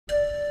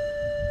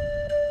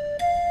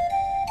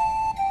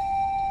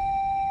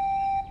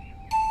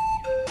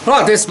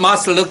Hello, this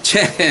Master Luke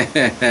Chen,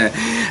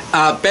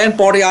 band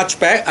body arch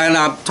back, and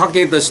I'm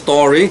talking the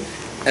story.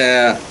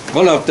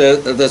 One of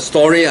the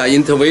story I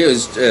interview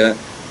is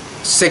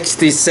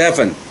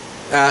 67.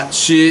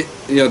 She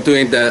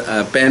doing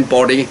the band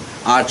body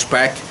arch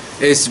back.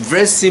 It's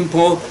very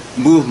simple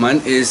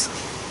movement. Is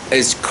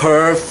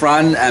curve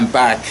front and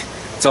back.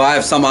 So I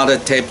have some other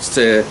tapes.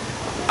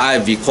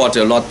 I've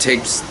recorded a lot of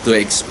tapes to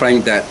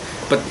explain that.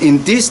 But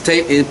in this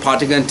tape, in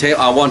particular tape,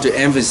 I want to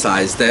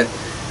emphasize that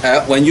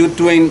when you're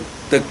doing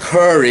the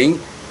curling,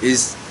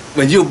 is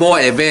when you're more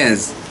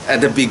advanced.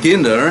 At the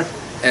beginner,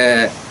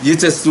 you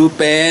just do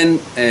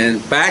bend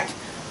and back,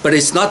 but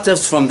it's not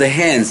just from the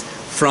hands.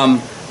 From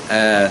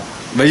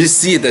when you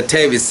see the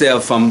tape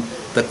itself, from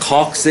the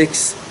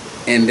coccyx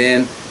and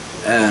then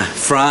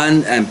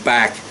front and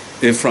back,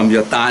 and from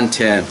your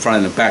dantian,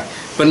 front and back.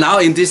 But now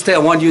in this tape, I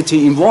want you to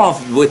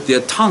involve with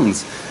your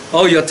tongues.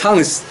 Oh, your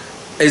tongues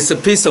is a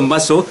piece of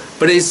muscle,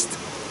 but it's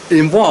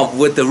involved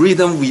with the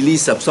rhythm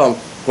release of song,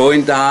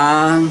 going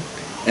down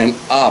and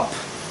up.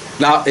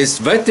 Now it's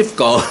very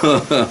difficult.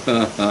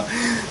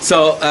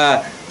 So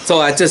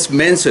I just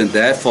mentioned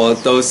that for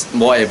those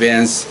more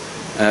advanced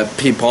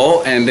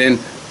people, and then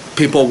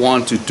people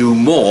want to do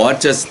more.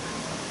 Just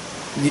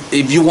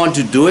if you want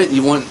to do it,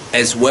 you want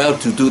as well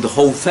to do the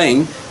whole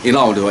thing in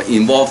order to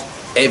involve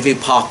every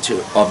part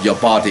of your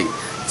body.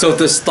 So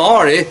the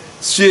story,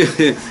 she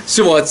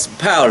was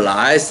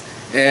paralyzed,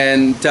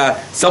 and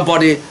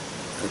somebody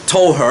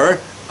told her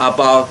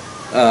about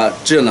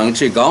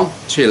zhineng.chilel,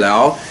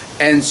 Qigong,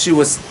 and she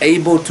was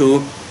able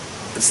to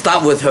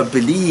start with her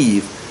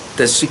belief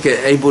that she could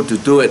able to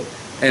do it,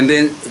 and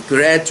then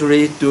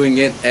gradually doing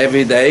it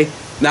every day.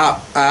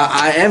 Now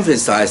I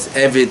emphasize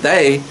every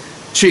day.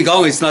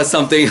 Qigong is not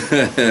something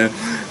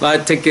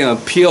like taking a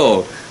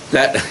pill.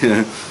 That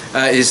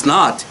is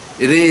not.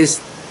 It is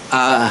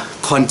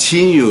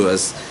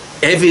continuous,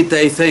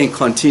 everyday thing.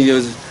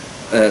 Continuous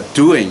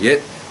doing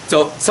it.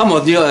 So some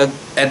of you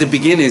at the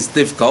beginning is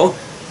difficult,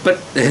 but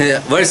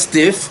very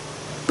stiff.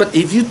 But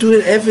if you do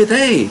it every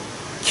day,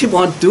 keep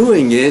on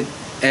doing it,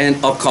 and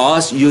of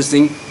course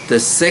using the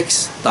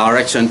 6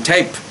 direction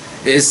tape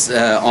is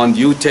on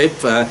YouTube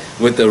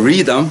with the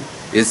rhythm.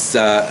 Is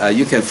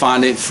you can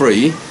find it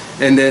free,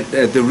 and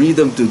the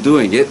rhythm to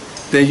doing it.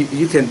 Then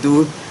you can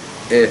do.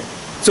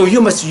 So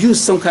you must use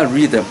some kind of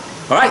rhythm.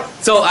 All right.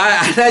 So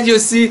I let you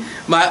see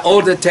my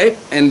older tape,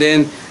 and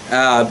then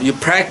you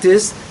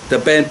practice the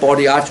band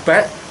body arch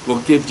back. Will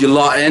give you a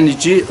lot of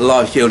energy, a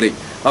lot of healing.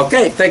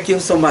 Okay. Thank you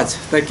so much.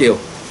 Thank you.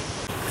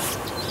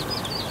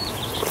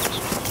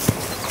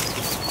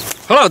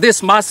 Hello, this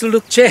is Master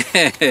Luke Chen.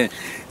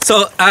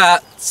 So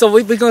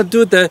we're going to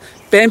do the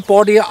band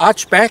body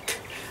arch back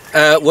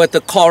with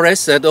the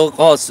chorus that of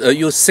course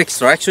use 6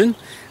 direction.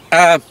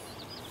 Now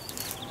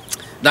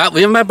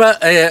remember,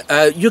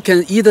 you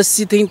can either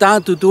sitting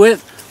down to do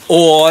it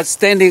or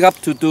standing up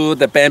to do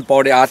the band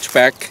body arch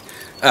back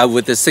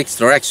with the 6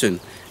 direction.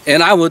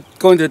 And I was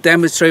going to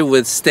demonstrate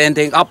with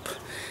standing up.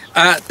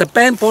 The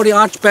band body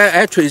arch back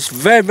actually is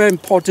very, very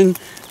important.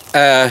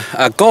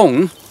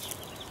 Gong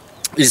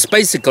is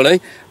basically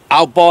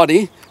our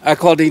body,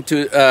 according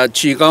to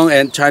Qigong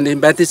and Chinese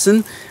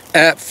medicine,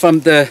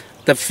 from the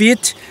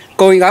feet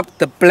going up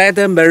the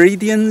bladder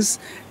meridians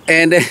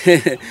and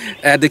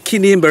the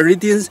kidney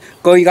meridians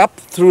going up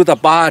through the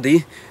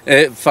body,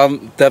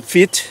 from the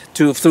feet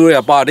to through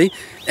your body,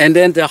 and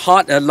then the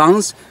heart and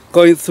lungs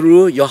going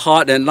through your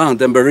heart and lung,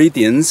 the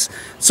meridians.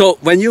 So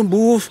when you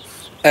move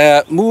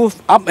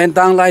up and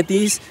down like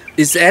this,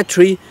 it's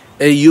actually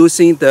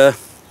using the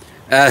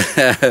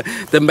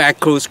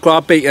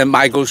macroscopic and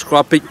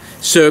microscopic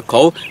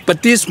circle.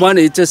 But this one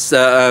is just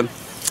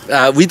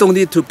we don't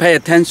need to pay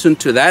attention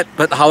to that.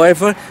 But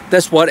however,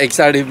 that's what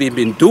exactly we've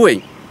been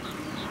doing.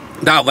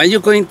 Now when you're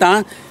going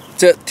down,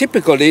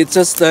 typically it's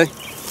just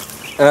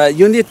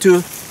you need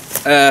to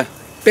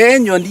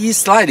bend your knees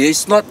slightly.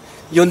 It's not,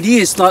 your knee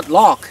is not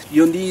locked.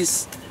 Your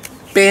knees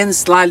bend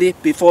slightly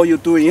before you're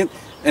doing it,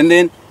 and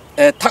then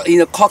tuck in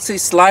the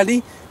coccyx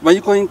slightly. When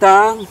you're going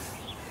down,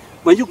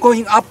 when you're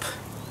going up,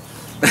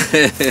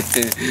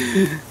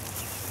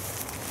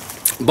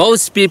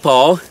 most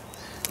people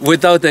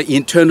without the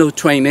internal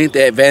training,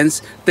 the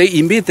advanced, they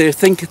immediately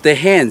think the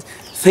hands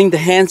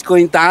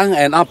going down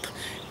and up.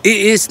 It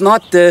is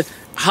not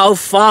how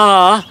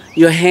far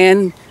your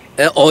hand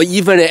or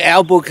even the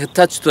elbow can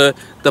touch the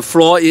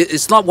floor.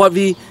 It's not what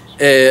we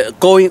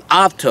going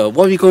after.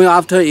 What we're going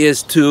after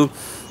is to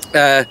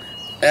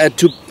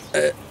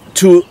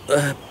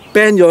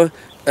bend your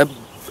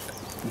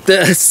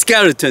the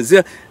skeletons,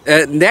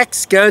 neck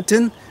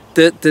skeleton,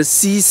 the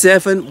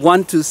C7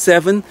 1 to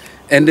 7,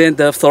 and then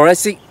the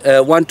thoracic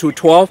 1 to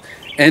 12,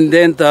 and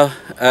then the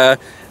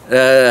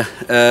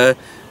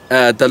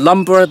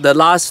lumbar, the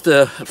last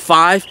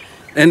 5,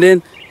 and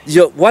then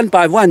one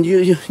by one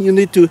you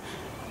need to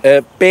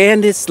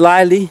bend it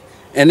slightly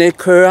and then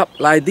curl up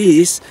like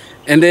this,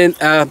 And then,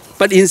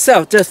 but instead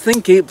of just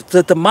thinking,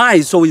 the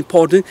mind is so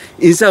important.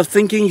 Instead of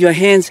thinking your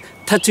hands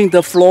touching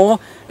the floor,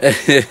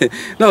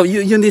 no,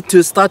 you need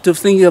to start to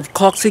think of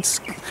coccyx.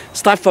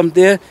 Start from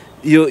there.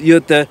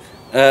 The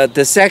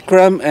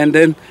sacrum, and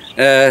then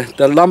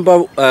the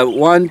lumbar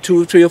 1,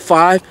 2, 3,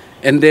 5,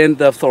 and then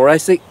the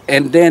thoracic,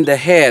 and then the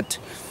head.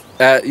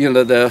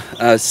 The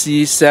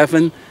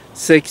C7,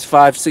 6,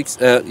 5, 6.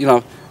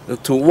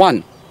 To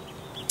 1.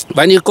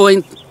 When you're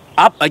going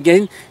up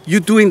again, you're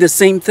doing the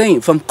same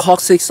thing from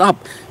coccyx up,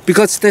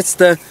 because that's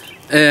the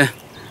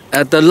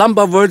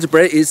lumbar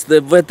vertebrae is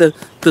where the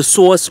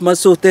psoas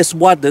muscle. That's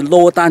what the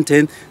lower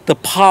dantian, the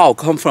power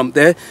come from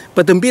there.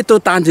 But the middle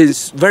dantian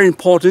is very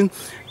important.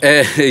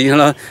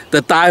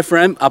 The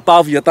diaphragm,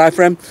 above your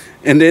diaphragm,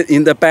 and then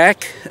in the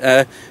back,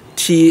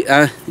 T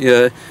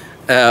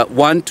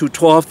 1 to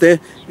 12 there,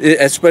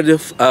 especially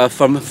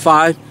from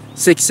 5,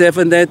 6,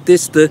 7 there.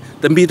 This the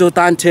middle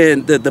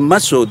dantian, the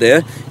muscle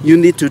there. You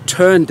need to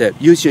turn that.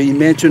 Use your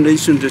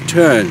imagination to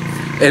turn,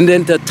 and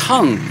then the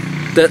tongue.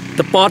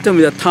 The bottom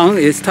of the tongue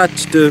is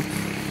touched to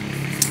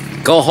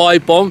hoi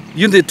bone.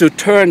 You need to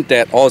turn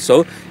that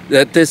also.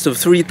 There's the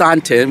 3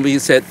 dantian. We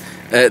said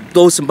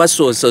those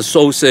muscles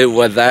associated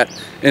with that.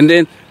 And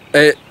then,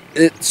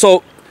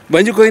 so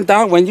when you're going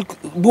down, when you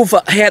move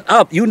a head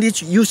up, you need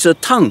to use your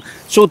tongue.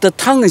 So the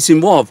tongue is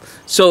involved.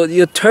 So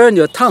you turn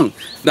your tongue.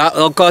 Now,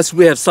 of course,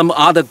 we have some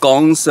other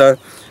gongs.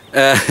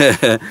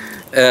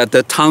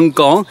 The tongue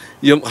gong,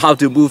 how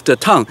to move the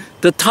tongue.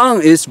 The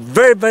tongue is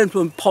very, very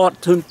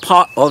important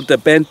part of the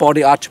bent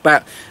body arch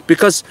back,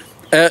 because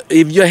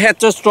if your head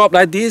just drop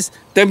like this,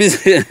 that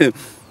means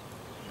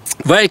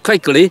very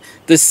quickly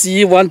the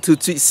C1 to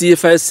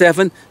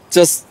C7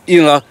 just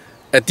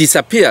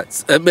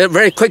disappears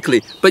very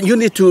quickly. But you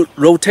need to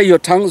rotate your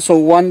tongue so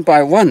one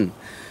by one.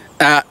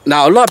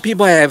 Now a lot of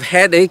people have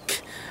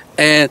headache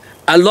and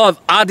a lot of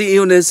other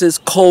illnesses,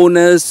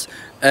 coldness,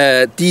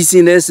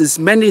 dizziness,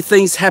 many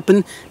things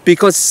happen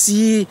because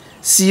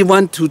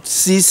C1 to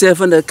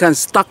C7 are kind of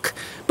stuck.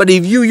 But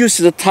if you use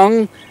the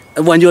tongue,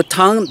 when your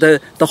tongue, the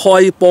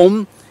hoi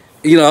bone,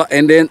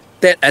 and then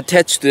that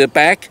attached to the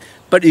back.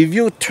 But if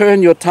you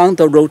turn your tongue,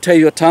 to rotate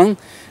your tongue,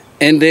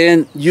 and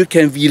then you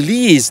can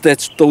release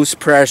those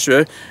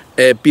pressure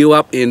build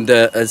up in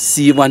the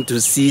C1 to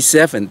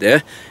C7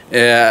 there,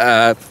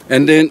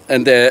 and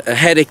the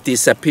headache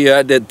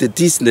disappear, the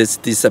dizziness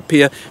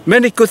disappear.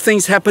 Many good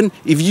things happen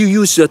if you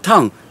use your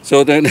tongue.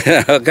 So then,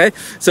 okay.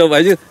 So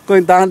when you're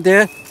going down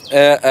there,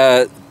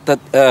 the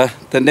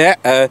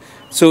neck,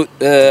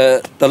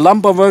 the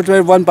lumbar vertebrae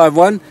one by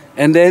one,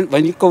 and then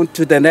when you go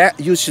to the neck,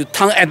 use your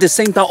tongue at the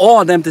same time,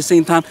 all of them at the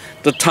same time.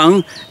 The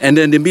tongue and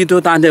then the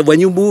middle dantian. When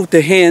you move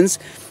the hands,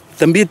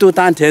 the middle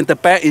dantian, the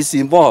back is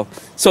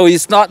involved. So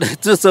it's not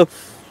just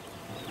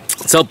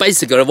so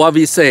basically what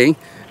we're saying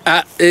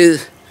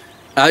is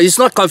it's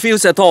not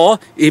confused at all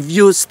if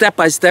you step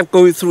by step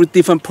going through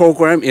different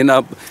program in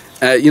a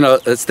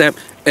step,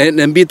 and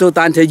the middle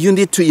dantian you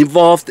need to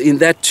involve in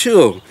that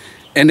too,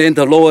 and then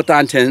the lower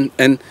dantian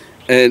and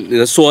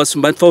the psoas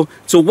muscle.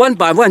 So one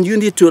by one you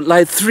need to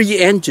like 3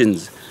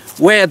 engines.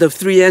 Where are the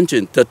 3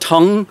 engines? The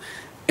tongue,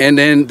 and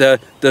then the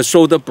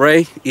shoulder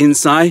blade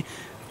inside,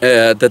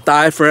 the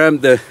diaphragm,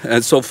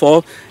 and so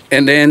forth,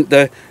 and then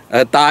the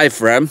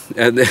diaphragm,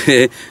 and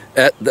then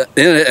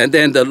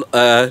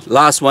the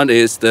last one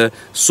is the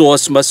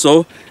psoas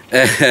muscle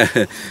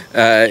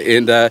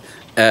in the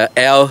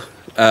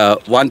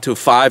L1 to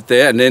 5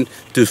 there, and then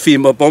to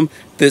femur bone.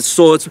 The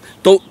psoas,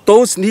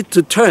 those need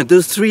to turn.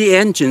 Those 3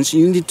 engines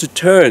you need to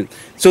turn.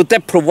 So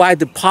that provides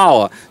the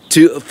power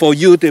for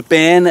you to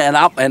bend and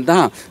up and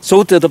down.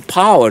 So the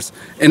powers,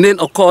 and then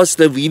of course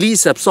the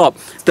release absorb.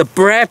 The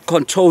breath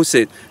controls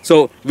it.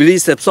 So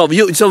release absorb.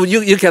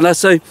 You cannot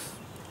say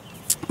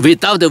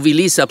without the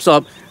release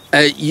absorb,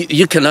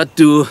 you cannot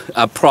do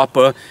a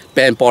proper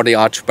bent body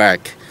arch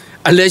back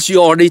unless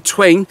you already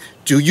trained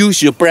to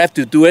use your breath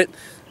to do it.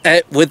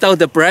 Without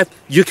the breath,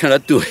 you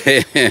cannot do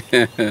it.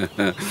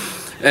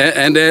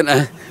 And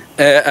then.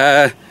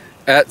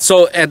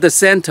 So at the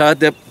center,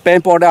 the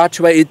bent body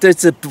archway, it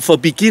is for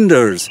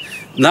beginners.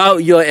 Now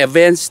you're an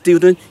advanced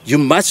student, you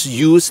must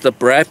use the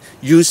breath,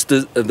 use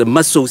the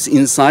muscles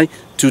inside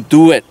to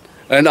do it.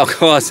 And of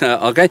course,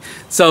 okay.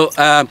 So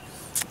 3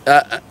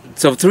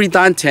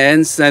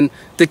 dantians, and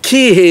the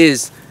key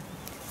is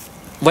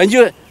when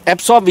you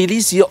absorb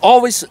release, you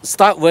always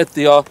start with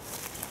your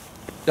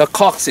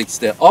coccyx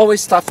there.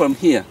 Always start from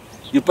here.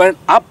 You burn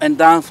up and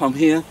down from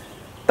here.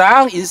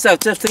 Down instead of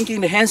just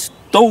thinking the hands.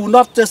 Do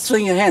not just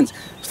think your hands.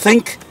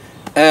 Think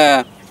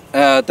the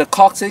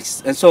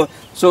coccyx, and so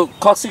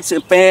coccyx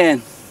and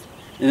bend,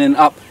 and then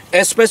up.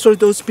 Especially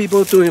those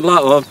people doing a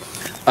lot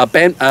of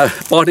bend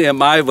body and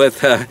mind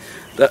with the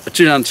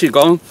zhineng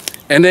Qigong,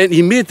 and then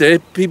immediately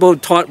people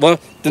thought, well,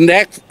 the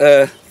neck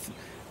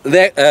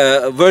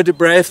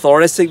vertebrae,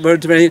 thoracic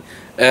vertebrae,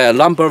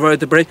 lumbar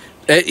vertebrae,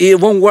 it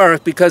won't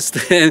work because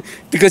as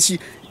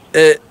soon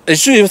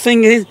as you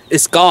think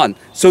it's gone.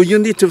 So you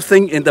need to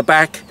think in the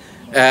back.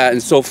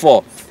 And so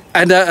forth,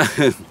 and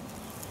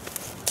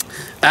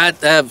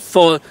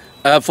for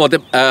for the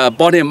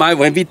body and mind,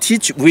 when we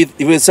teach, we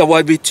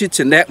teach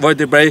the neck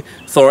vertebrae,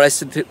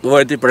 thoracic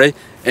vertebrae,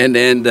 and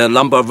then the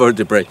lumbar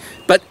vertebrae.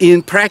 But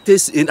in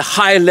practice, in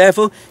high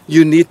level,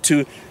 you need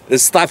to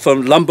start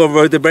from lumbar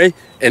vertebrae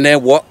and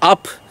then walk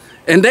up,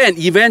 and then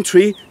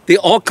eventually they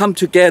all come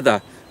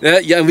together.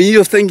 When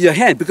you think your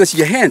hand, because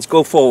your hands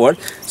go forward,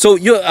 so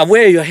you're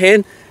aware of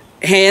your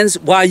hands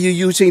while you're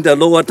using the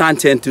lower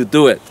dantian to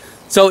do it.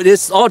 So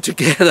it's all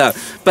together.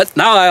 But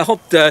now I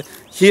hope that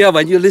here,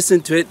 when you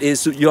listen to it,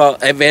 is you're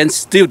an advanced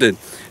student,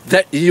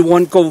 that you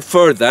won't go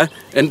further,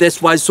 and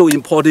that's why it's so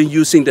important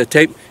using the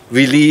tape,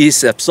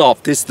 release,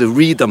 absorb, this is the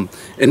rhythm,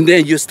 and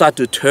then you start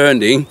to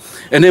turning,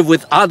 and then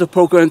with other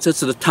programs, such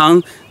as the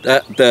tongue,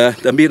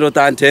 the middle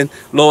dantian,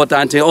 lower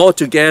dantian, all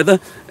together,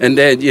 and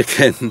then you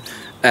can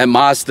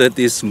master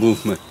this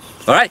movement.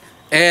 All right,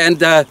 and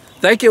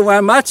thank you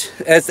very much.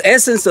 As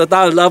essence of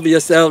that, love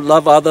yourself,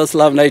 love others,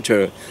 love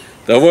nature.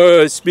 The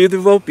world is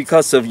beautiful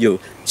because of you.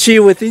 Chi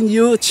within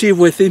you, chi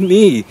within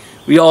me.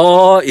 We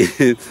all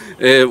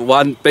in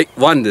one big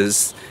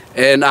oneness.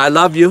 And I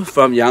love you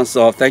from Yang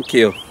So. Thank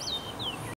you.